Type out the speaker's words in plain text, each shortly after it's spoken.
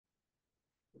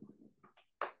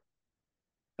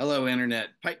Hello, Internet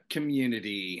Pipe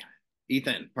community.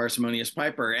 Ethan, Parsimonious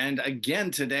Piper. And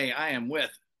again, today I am with,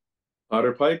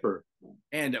 Otter Piper.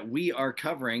 and we are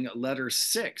covering letter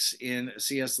six in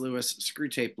C.S. Lewis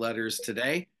Screwtape letters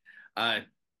today. Uh,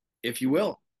 if you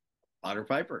will, Otter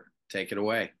Piper, take it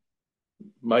away.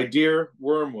 My dear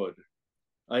Wormwood,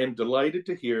 I am delighted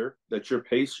to hear that your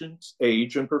patient's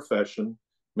age and profession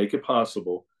make it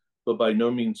possible, but by no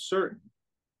means certain,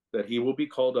 that he will be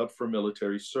called up for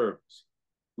military service.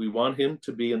 We want him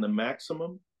to be in the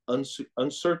maximum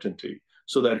uncertainty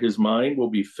so that his mind will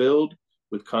be filled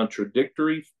with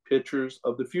contradictory pictures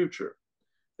of the future,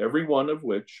 every one of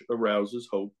which arouses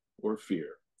hope or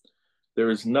fear. There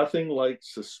is nothing like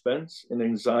suspense and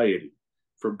anxiety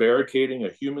for barricading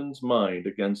a human's mind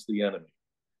against the enemy.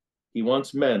 He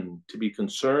wants men to be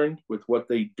concerned with what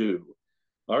they do.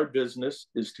 Our business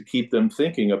is to keep them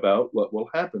thinking about what will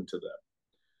happen to them.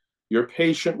 Your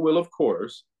patient will, of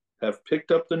course, have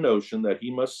picked up the notion that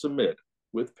he must submit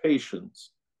with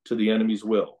patience to the enemy's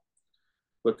will.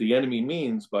 What the enemy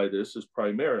means by this is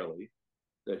primarily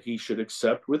that he should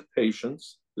accept with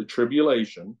patience the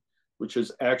tribulation which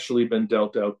has actually been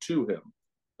dealt out to him,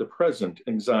 the present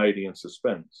anxiety and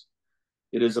suspense.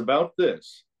 It is about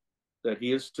this that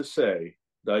he is to say,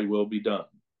 Thy will be done,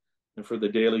 and for the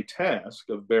daily task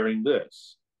of bearing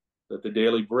this, that the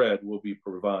daily bread will be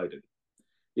provided.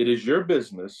 It is your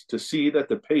business to see that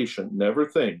the patient never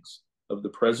thinks of the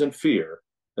present fear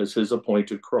as his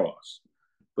appointed cross,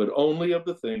 but only of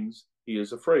the things he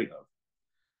is afraid of.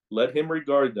 Let him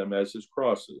regard them as his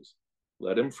crosses.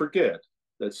 Let him forget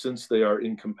that since they are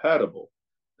incompatible,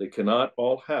 they cannot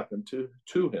all happen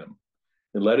to him.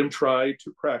 And let him try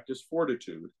to practice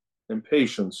fortitude and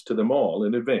patience to them all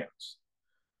in advance.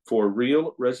 For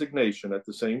real resignation at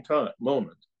the same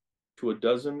moment to a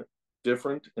dozen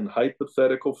different and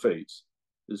hypothetical fates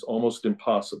is almost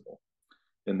impossible,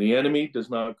 and the enemy does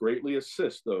not greatly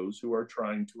assist those who are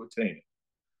trying to attain it.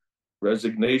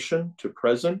 Resignation to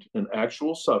present and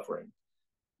actual suffering,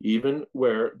 even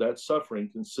where that suffering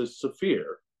consists of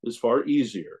fear, is far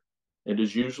easier and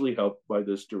is usually helped by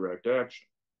this direct action.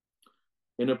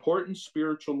 An important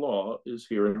spiritual law is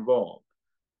here involved.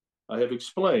 I have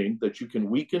explained that you can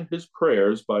weaken his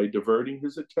prayers by diverting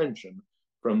his attention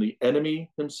from the enemy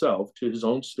himself to his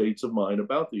own states of mind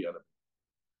about the enemy.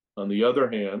 On the other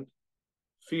hand,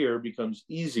 fear becomes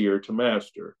easier to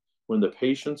master when the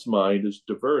patient's mind is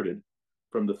diverted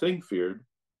from the thing feared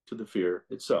to the fear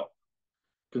itself.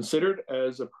 Considered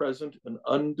as a present and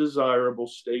undesirable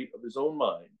state of his own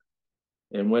mind,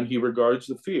 and when he regards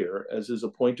the fear as his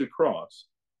appointed cross,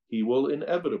 he will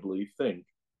inevitably think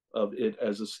of it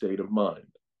as a state of mind.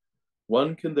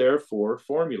 One can therefore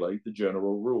formulate the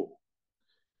general rule.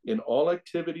 In all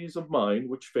activities of mind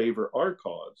which favor our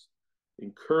cause,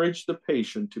 encourage the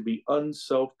patient to be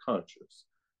unself-conscious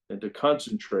and to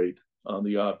concentrate on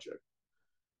the object.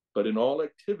 But in all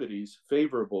activities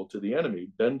favorable to the enemy,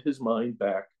 bend his mind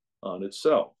back on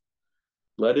itself.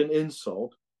 Let an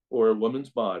insult or a woman's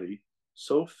body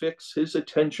so fix his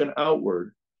attention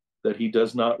outward that he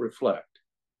does not reflect.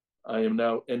 I am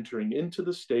now entering into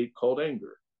the state called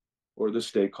anger, or the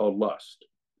state called lust.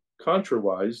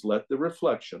 Contrawise, let the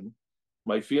reflection,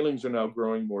 my feelings are now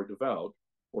growing more devout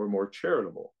or more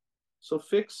charitable. So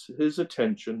fix his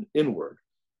attention inward,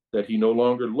 that he no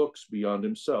longer looks beyond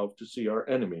himself to see our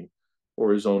enemy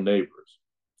or his own neighbors.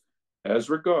 As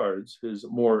regards his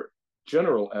more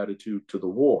general attitude to the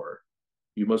war,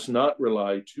 you must not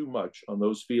rely too much on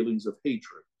those feelings of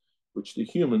hatred which the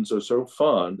humans are so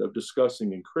fond of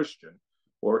discussing in Christian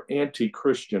or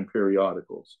anti-Christian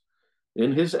periodicals.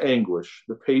 In his anguish,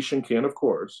 the patient can, of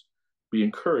course, be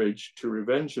encouraged to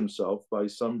revenge himself by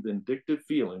some vindictive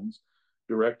feelings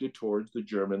directed towards the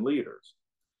German leaders.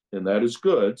 And that is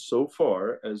good so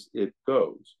far as it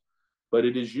goes. But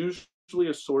it is usually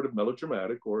a sort of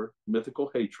melodramatic or mythical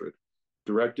hatred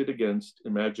directed against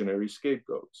imaginary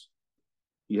scapegoats.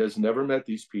 He has never met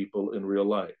these people in real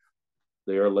life.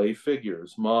 They are lay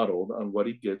figures modeled on what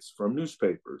he gets from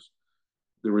newspapers.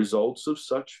 The results of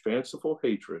such fanciful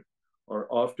hatred are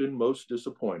often most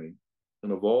disappointing,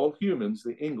 and of all humans,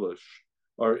 the English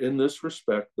are in this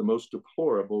respect the most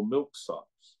deplorable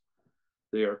milksops.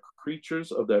 They are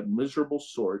creatures of that miserable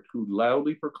sort who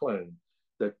loudly proclaim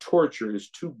that torture is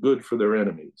too good for their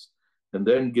enemies, and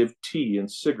then give tea and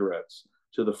cigarettes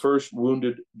to the first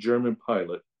wounded German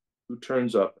pilot who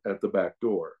turns up at the back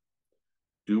door.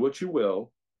 Do what you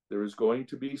will, there is going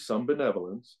to be some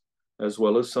benevolence as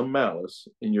well as some malice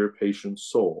in your patient's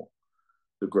soul.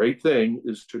 The great thing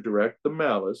is to direct the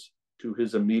malice to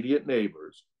his immediate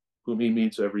neighbors, whom he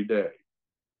meets every day,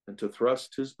 and to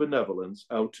thrust his benevolence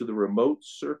out to the remote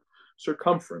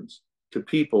circumference to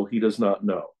people he does not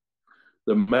know.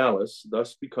 The malice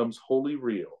thus becomes wholly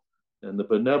real, and the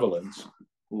benevolence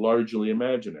largely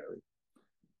imaginary.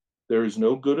 There is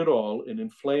no good at all in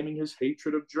inflaming his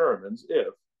hatred of Germans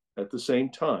if, at the same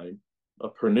time, a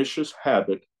pernicious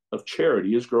habit of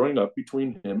charity is growing up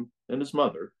between him and his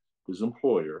mother, his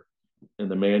employer, and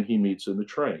the man he meets in the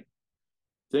train.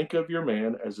 Think of your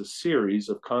man as a series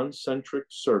of concentric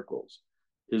circles,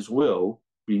 his will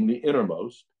being the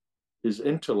innermost, his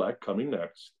intellect coming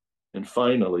next, and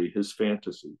finally his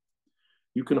fantasy.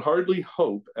 You can hardly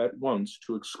hope at once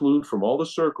to exclude from all the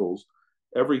circles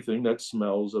everything that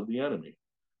smells of the enemy,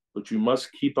 but you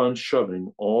must keep on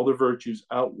shoving all the virtues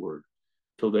outward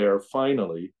till they are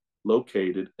finally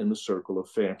located in the circle of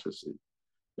fantasy,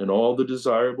 and all the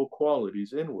desirable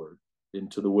qualities inward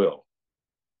into the will.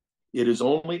 It is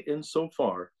only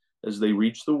insofar as they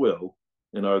reach the will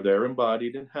and are there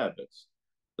embodied in habits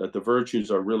that the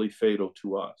virtues are really fatal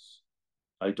to us.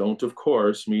 I don't, of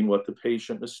course, mean what the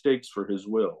patient mistakes for his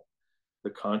will,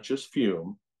 the conscious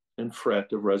fume and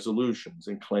fret of resolutions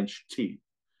and clenched teeth,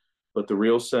 but the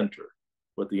real center,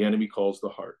 what the enemy calls the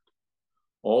heart.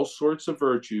 All sorts of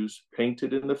virtues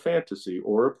painted in the fantasy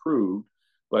or approved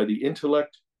by the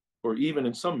intellect, or even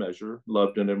in some measure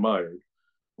loved and admired,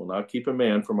 will not keep a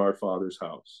man from our Father's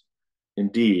house.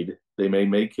 Indeed, they may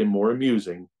make him more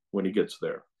amusing when he gets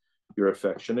there. Your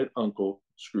affectionate uncle,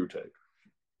 Screwtape.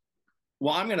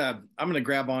 Well, I'm gonna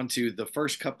grab onto the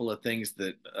first couple of things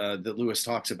that Lewis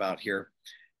talks about here,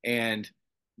 and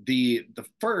the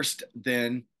first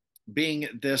then being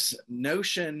this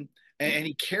notion, and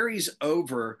he carries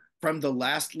over from the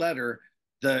last letter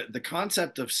the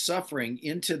concept of suffering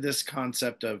into this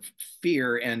concept of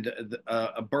fear and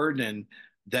a burden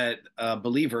that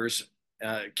believers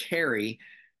carry,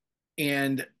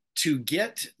 and to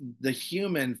get the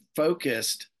human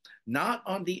focused not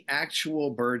on the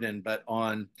actual burden, but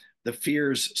on the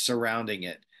fears surrounding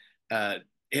it.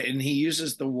 And he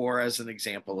uses the war as an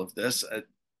example of this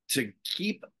to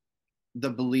keep the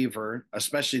believer,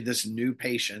 especially this new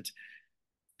patient,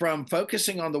 from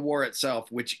focusing on the war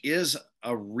itself, which is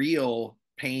a real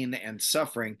pain and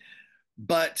suffering,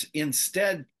 but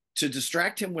instead to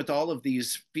distract him with all of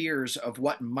these fears of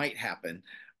what might happen,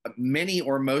 many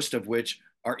or most of which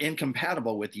are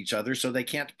incompatible with each other, so they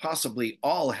can't possibly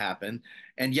all happen.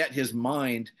 And yet his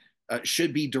mind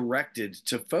should be directed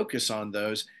to focus on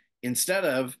those instead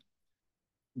of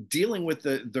dealing with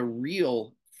the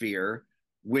real fear,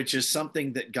 which is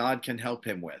something that God can help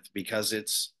him with because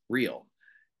it's real.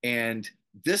 And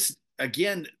this,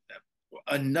 again,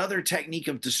 another technique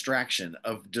of distraction,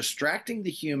 of distracting the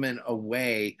human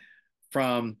away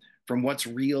from what's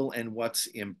real and what's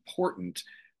important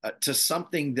to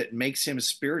something that makes him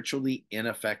spiritually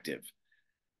ineffective.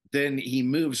 Then he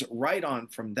moves right on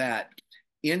from that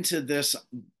into this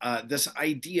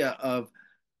idea of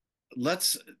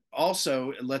let's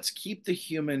keep the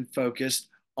human focused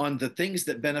on the things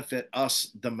that benefit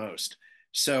us the most.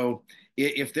 So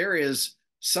if there is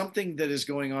something that is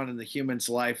going on in the human's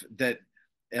life that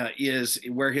is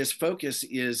where his focus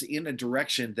is in a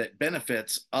direction that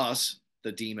benefits us,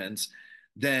 the demons,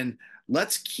 then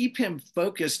let's keep him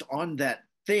focused on that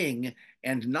thing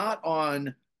and not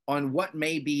on what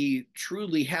may be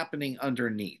truly happening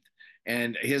underneath.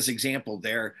 And his example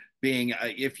there being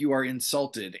if you are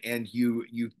insulted and you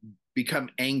become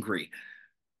angry,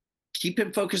 keep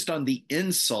him focused on the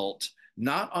insult,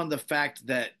 not on the fact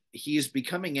that he is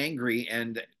becoming angry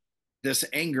and this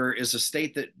anger is a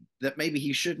state that maybe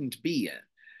he shouldn't be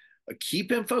in.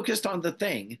 Keep him focused on the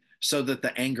thing so that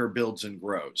the anger builds and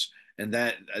grows, and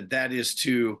that is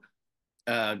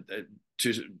uh,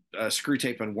 to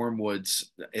Screwtape and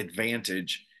Wormwood's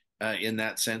advantage in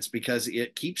that sense because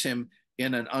it keeps him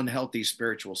in an unhealthy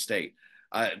spiritual state.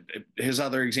 His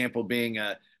other example being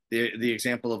the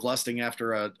example of lusting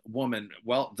after a woman.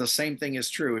 Well, the same thing is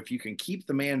true. If you can keep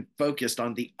the man focused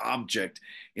on the object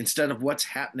instead of what's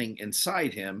happening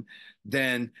inside him,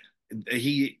 then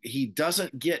he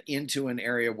doesn't get into an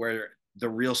area where the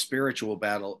real spiritual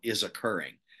battle is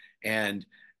occurring, and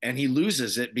he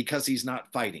loses it because he's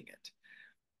not fighting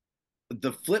it.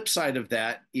 The flip side of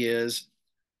that is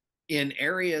in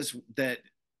areas that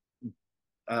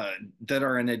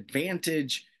are an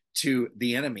advantage to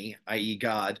the enemy, i.e.,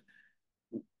 God.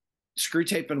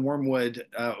 Screwtape and Wormwood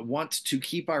want to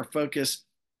keep our focus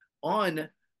on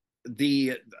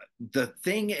the the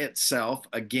thing itself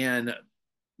again,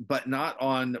 but not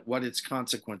on what its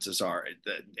consequences are.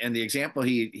 And the example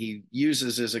he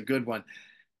uses is a good one.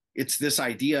 It's this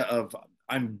idea of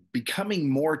I'm becoming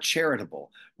more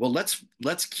charitable. Well,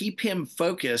 let's keep him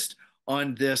focused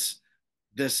on this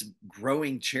this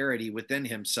growing charity within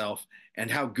himself and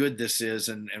how good this is,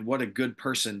 and what a good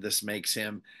person this makes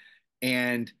him.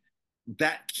 And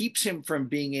that keeps him from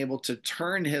being able to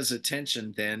turn his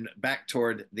attention then back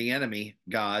toward the enemy,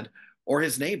 God, or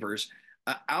his neighbors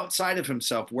outside of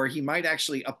himself, where he might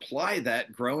actually apply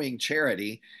that growing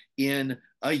charity in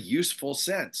a useful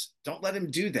sense. Don't let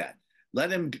him do that.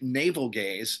 Let him navel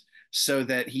gaze so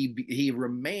that he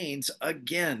remains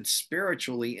again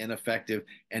spiritually ineffective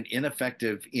and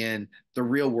ineffective in the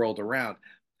real world around.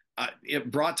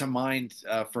 It brought to mind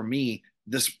for me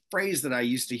this phrase that I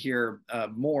used to hear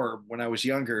more when I was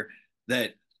younger,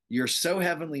 that you're so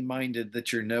heavenly minded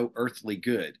that you're no earthly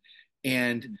good.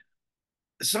 And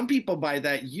some people by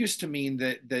that used to mean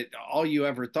that all you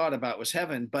ever thought about was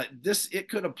heaven, but this, it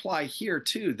could apply here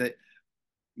too, that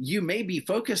you may be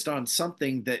focused on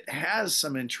something that has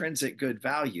some intrinsic good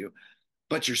value,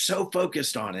 but you're so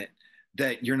focused on it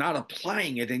that you're not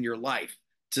applying it in your life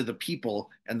to the people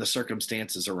and the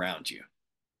circumstances around you.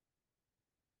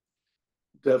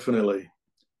 Definitely.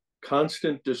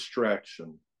 Constant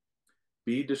distraction.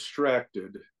 Be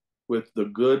distracted with the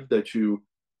good that you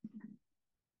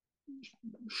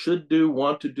should do,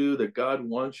 want to do, that God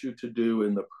wants you to do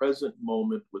in the present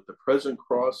moment with the present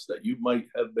cross that you might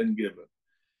have been given.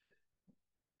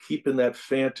 Keep in that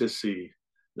fantasy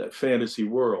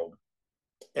world,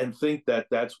 and think that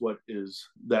that's what is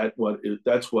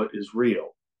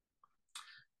real.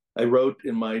 I wrote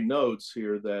in my notes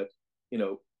here that, you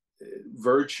know,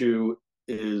 virtue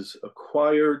is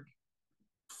acquired,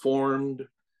 formed,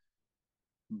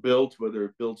 built,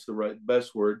 whether built's the right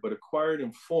best word, but acquired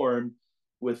and formed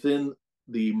within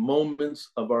the moments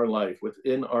of our life,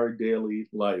 within our daily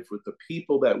life, with the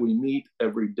people that we meet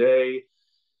every day,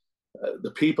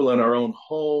 the people in our own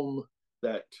home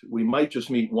that we might just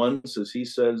meet once, as he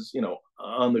says, you know,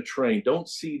 on the train. Don't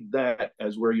see that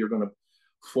as where you're going to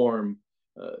form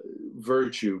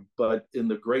virtue, but in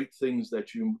the great things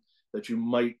that you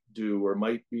might do or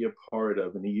might be a part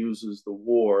of. And he uses the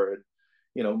war, and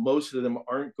you know, most of them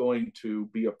aren't going to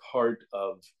be a part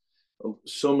of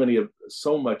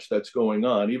so much that's going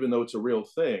on, even though it's a real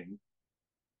thing.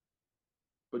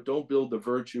 But don't build the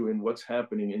virtue in what's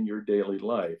happening in your daily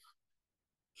life.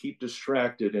 Keep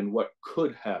distracted in what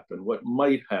could happen, what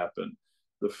might happen,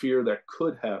 the fear that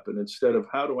could happen, instead of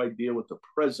how do I deal with the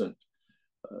present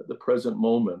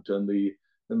moment, and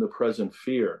the present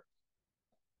fear.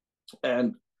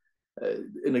 And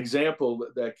an example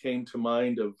that came to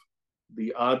mind of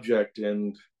the object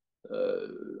and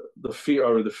the fear,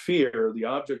 or the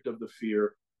object of the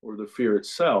fear, or the fear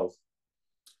itself.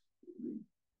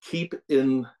 Keep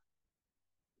in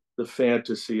the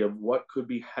fantasy of what could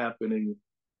be happening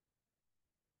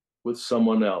with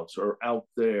someone else or out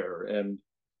there. And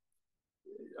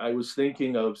I was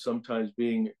thinking of sometimes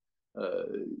being,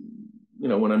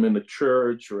 when I'm in the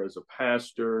church or as a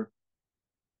pastor.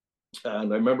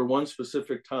 And I remember one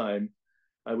specific time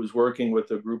I was working with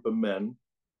a group of men.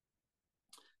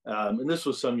 And this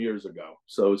was some years ago,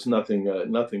 so it's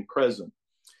nothing present.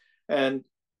 And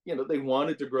they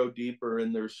wanted to grow deeper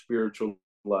in their spiritual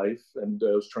life, and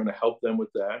I was trying to help them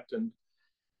with that. And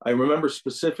I remember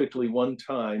specifically one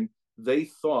time they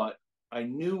thought I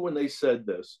knew when they said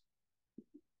this,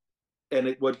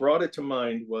 and what brought it to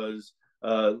mind was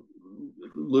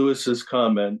Lewis's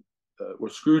comment, or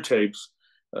Screwtape's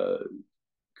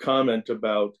comment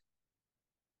about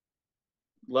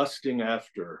lusting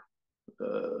after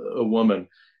a woman.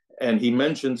 And he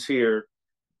mentions here,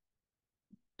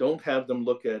 don't have them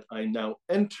look at, I'm now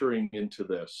entering into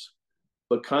this,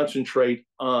 but concentrate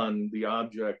on the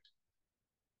object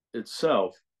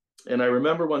itself. And I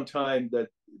remember one time that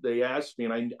they asked me,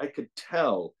 and I could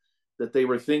tell that they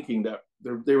were thinking that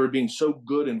they were being so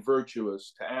good and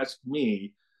virtuous to ask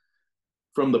me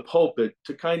from the pulpit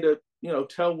to kind of,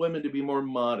 tell women to be more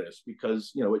modest,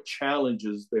 because, it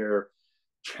challenges their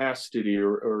chastity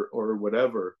or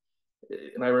whatever.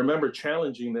 And I remember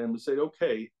challenging them to say,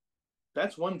 okay,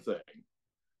 that's one thing,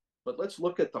 but let's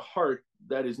look at the heart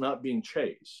that is not being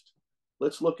chased.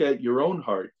 Let's look at your own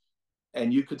heart.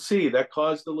 And you could see that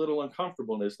caused a little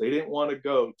uncomfortableness. They didn't want to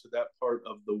go to that part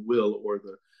of the will,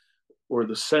 or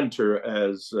the center,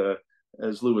 as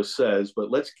Lewis says.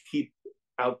 But let's keep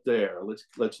out there.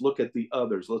 Let's look at the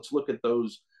others. Let's look at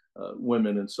those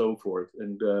women and so forth.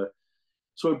 And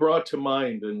so it brought to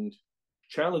mind and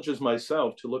challenges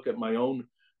myself to look at my own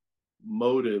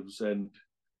motives and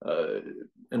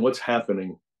what's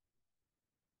happening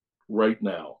right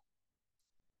now.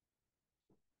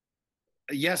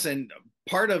 Yes, and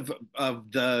part of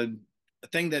the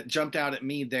thing that jumped out at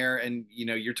me there, and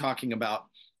you're talking about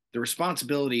the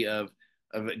responsibility of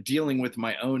dealing with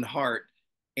my own heart,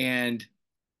 And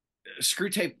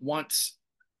Screwtape wants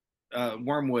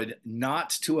Wormwood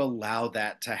not to allow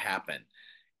that to happen.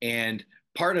 And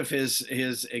part of his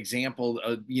example,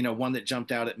 one that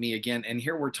jumped out at me again, and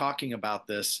here we're talking about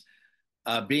this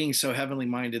being so heavenly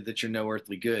minded that you're no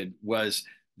earthly good, was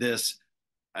this,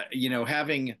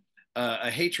 having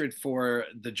a hatred for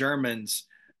the Germans.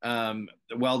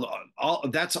 Well,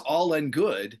 that's all and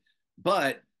good,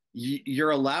 but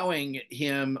you're allowing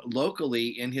him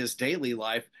locally in his daily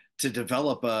life to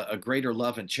develop a greater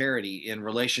love and charity in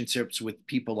relationships with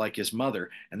people like his mother,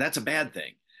 and that's a bad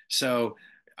thing. So,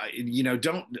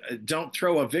 don't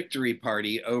throw a victory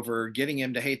party over getting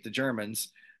him to hate the Germans.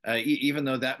 Even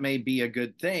though that may be a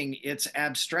good thing, it's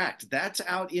abstract. That's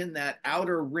out in that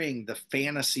outer ring, the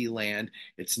fantasy land.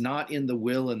 It's not in the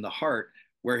will and the heart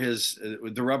where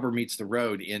the rubber meets the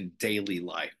road in daily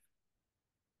life.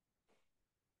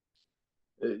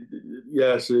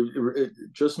 Yes, it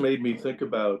just made me think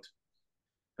about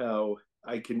how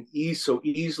I can so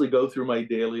easily go through my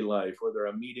daily life, whether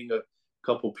I'm meeting a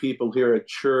couple people here at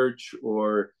church,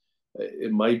 or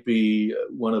it might be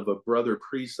one of a brother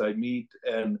priest I meet,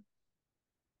 and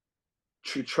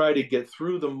to try to get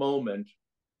through the moment,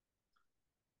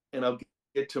 and I'll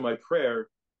get to my prayer,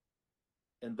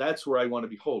 and that's where I want to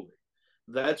be holy.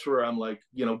 That's where I'm like,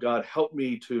 God, help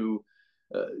me to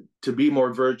be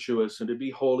more virtuous and to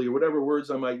be holy, or whatever words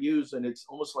I might use. And it's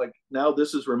almost like now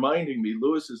this is reminding me.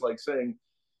 Lewis is like saying,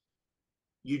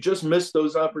 you just missed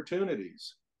those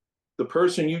opportunities. The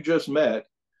person you just met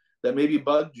that maybe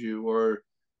bugged you, or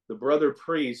the brother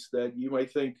priest that you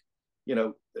might think,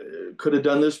 could have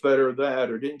done this better or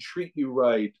that, or didn't treat you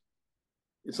right.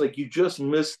 It's like you just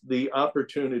missed the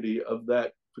opportunity of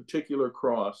that particular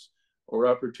cross or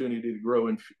opportunity to grow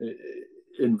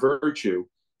in virtue.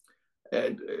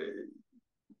 And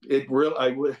it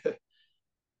really,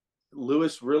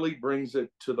 Lewis really brings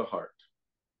it to the heart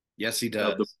Yes, he of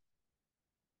the. does.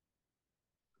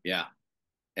 Yeah,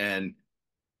 and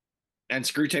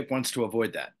Screwtape wants to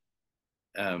avoid that.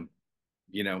 Um,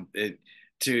 it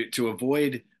to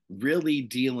avoid really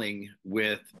dealing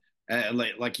with,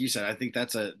 like you said. I think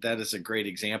that is a great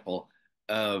example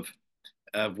of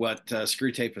what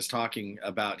Screwtape is talking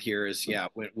about here. Is, yeah,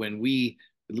 when we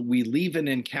leave an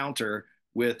encounter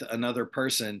with another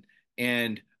person,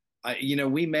 and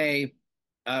we may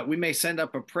send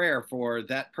up a prayer for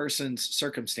that person's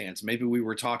circumstance. Maybe we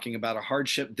were talking about a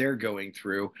hardship they're going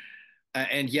through,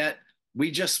 and yet we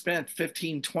just spent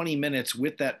 15, 20 minutes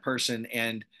with that person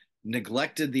and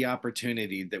neglected the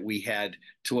opportunity that we had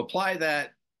to apply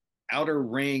that outer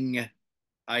ring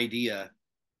idea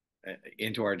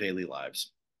into our daily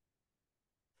lives.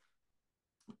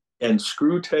 And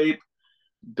Screwtape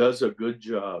does a good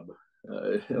job.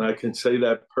 And I can say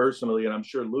that personally, and I'm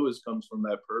sure Lewis comes from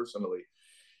that personally.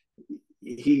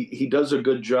 He does a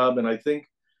good job, and I think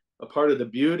a part of the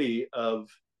beauty of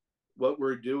what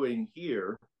we're doing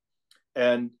here,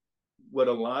 and what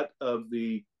a lot of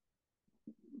the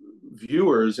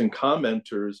viewers and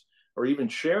commenters are even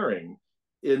sharing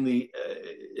in the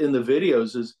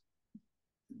videos, is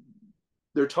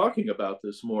they're talking about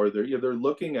this more. They're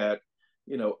looking at,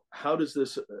 how does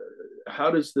this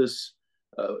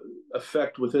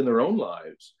affect within their own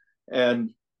lives,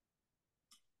 and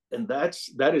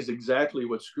that is exactly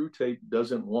what Screwtape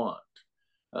doesn't want.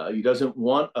 He doesn't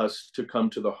want us to come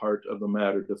to the heart of the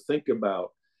matter, to think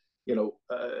about, you know,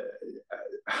 uh,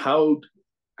 how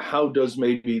does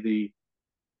maybe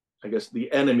I guess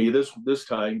the enemy, this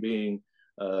time being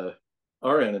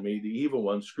our enemy, the evil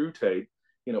one, Screwtape,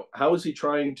 how is he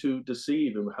trying to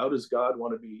deceive, and how does God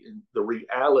want to be in the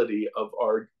reality of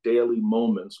our daily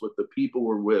moments with the people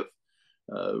we're with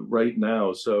right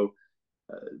now? So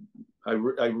I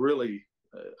really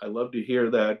I love to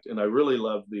hear that, and I really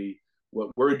love the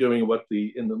what we're doing, what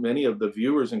many of the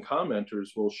viewers and commenters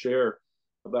will share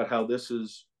about how this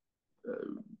is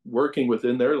working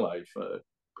within their life.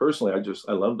 Personally,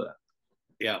 I love that.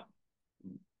 Yeah,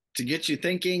 to get you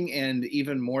thinking, and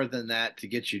even more than that, to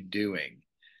get you doing,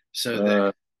 so that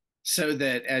Uh,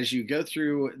 as you go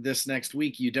through this next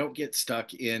week, you don't get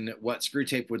stuck in what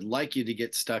Screwtape would like you to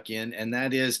get stuck in, and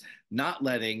that is not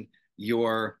letting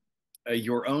your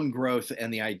own growth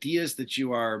and the ideas that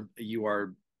you are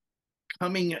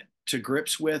coming to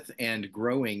grips with and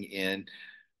growing in.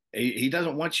 He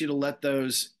doesn't want you to let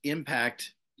those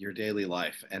impact your daily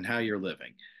life and how you're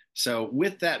living. So,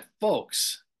 with that,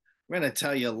 folks, I'm going to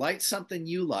tell you, light something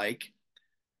you like.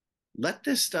 Let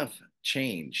this stuff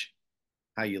change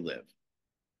how you live.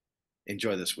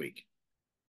 Enjoy this week.